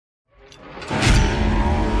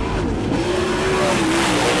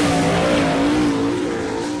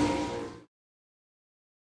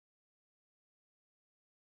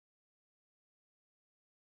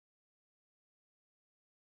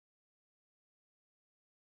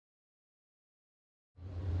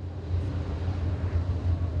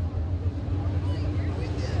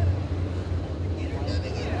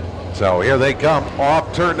So here they come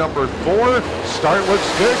off turn number 4. Start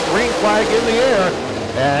looks good. Green flag in the air.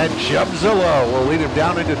 And Chubzilla will lead him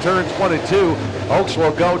down into turns 1 and 2. Oaks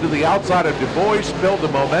will go to the outside of Du Bois, build the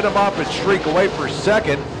momentum up and streak away for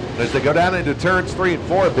second. As they go down into turns 3 and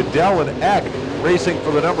 4, Bedell and Eck racing for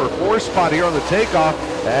the number 4 spot here on the takeoff.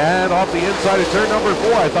 And off the inside of turn number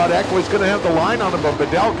 4, I thought Eck was going to have the line on him, but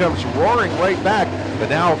Bedell comes roaring right back. But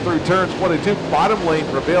now through turns 1 and 2, bottom lane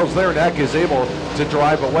prevails there, and Eck is able to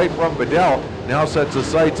drive away from Bedell. Now sets the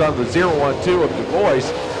sights on the 0-1-2 of Du Bois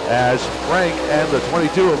as Frank and the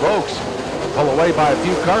 22 of Oaks pull away by a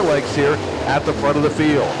few car lengths here at the front of the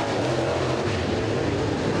field.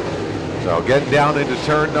 So getting down into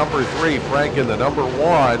turn number 3, Frank in the number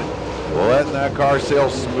 1, letting that car sail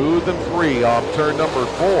smooth and free off turn number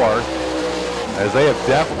 4, as they have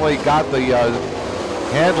definitely got the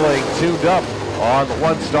handling tuned up on the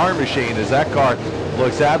one-star machine, as that car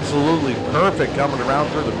looks absolutely perfect coming around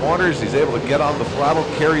through the corners. He's able to get on the throttle,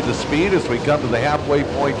 carry the speed as we come to the halfway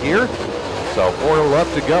point here. So 4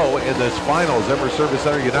 left to go in this final Zimmer Service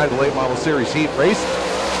Center United Late Model Series heat race.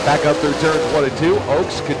 Back up through turns 1 and 2.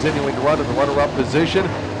 Oaks continuing to run in the runner-up position.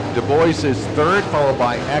 Du Bois is third, followed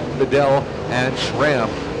by Eck, Bedell, and Schramm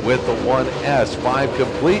with the 1S. 5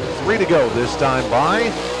 complete, 3 to go this time by.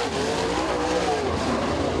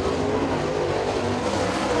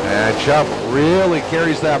 And Chubb really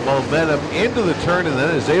carries that momentum into the turn and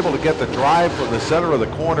then is able to get the drive from the center of the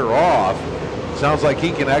corner off. Sounds like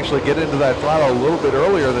he can actually get into that throttle a little bit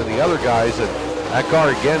earlier than the other guys, and that car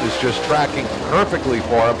again is just tracking perfectly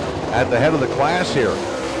for him at the head of the class here.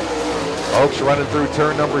 Oaks running through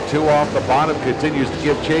turn number 2 off the bottom, continues to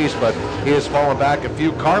give chase, but he has fallen back a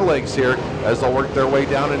few car lengths here as they'll work their way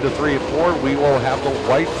down into 3 and 4. We will have the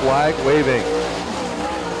white flag waving.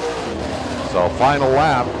 So final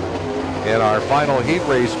lap in our final heat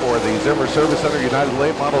race for the Zimmer Service Center United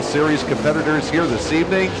Late Model Series competitors here this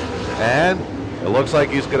evening. And it looks like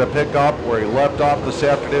he's going to pick up where he left off this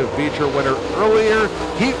afternoon. Feature winner earlier,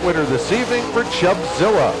 heat winner this evening for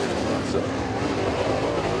Chubzilla.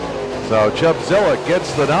 So Chubzilla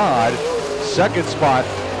gets the nod. Second spot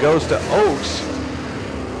goes to Oaks.